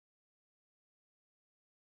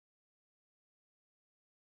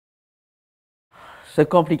it's a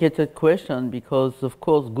complicated question because, of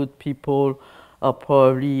course, good people are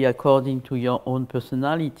probably according to your own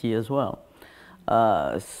personality as well.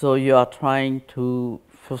 So you are trying to,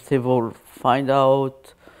 first of all, find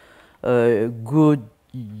out good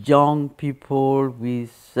young people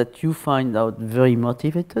that you find out very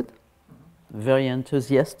motivated, very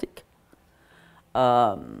enthusiastic,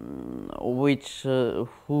 who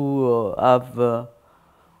have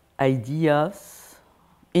ideas,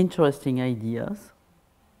 interesting ideas.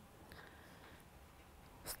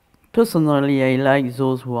 Personally, I like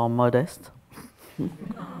those who are modest.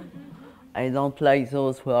 I don't like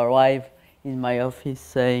those who arrive in my office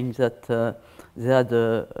saying that they had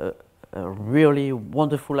a really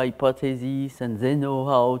wonderful hypothesis and they know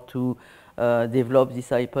how to develop this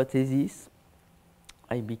hypothesis.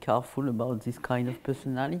 I be careful about this kind of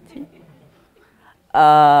personality.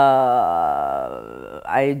 I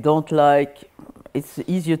don't like, it's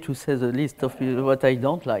easier to say the list of what I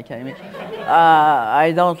don't like. I mean,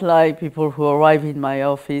 I don't like people who arrive in my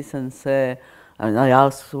office and say, and I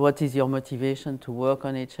ask, what is your motivation to work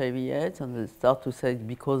on HIV/AIDS? And they start to say,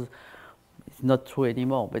 because it's not true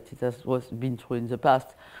anymore, but it was been true in the past,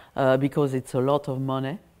 because it's a lot of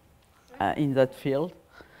money in that field.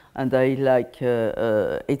 And I like,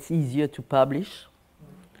 it's easier to publish.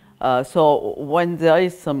 So when there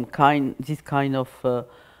is this kind of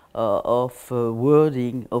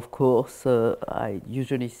wording, of course, I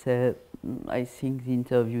usually say, I think the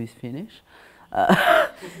interview is finished.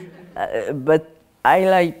 But I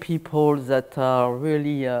like people that are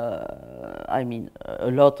really, I mean,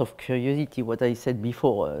 a lot of curiosity, what I said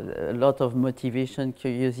before, a lot of motivation,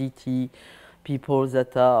 curiosity, people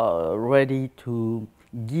that are ready to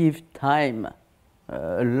give time,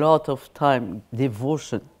 a lot of time,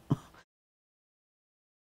 devotion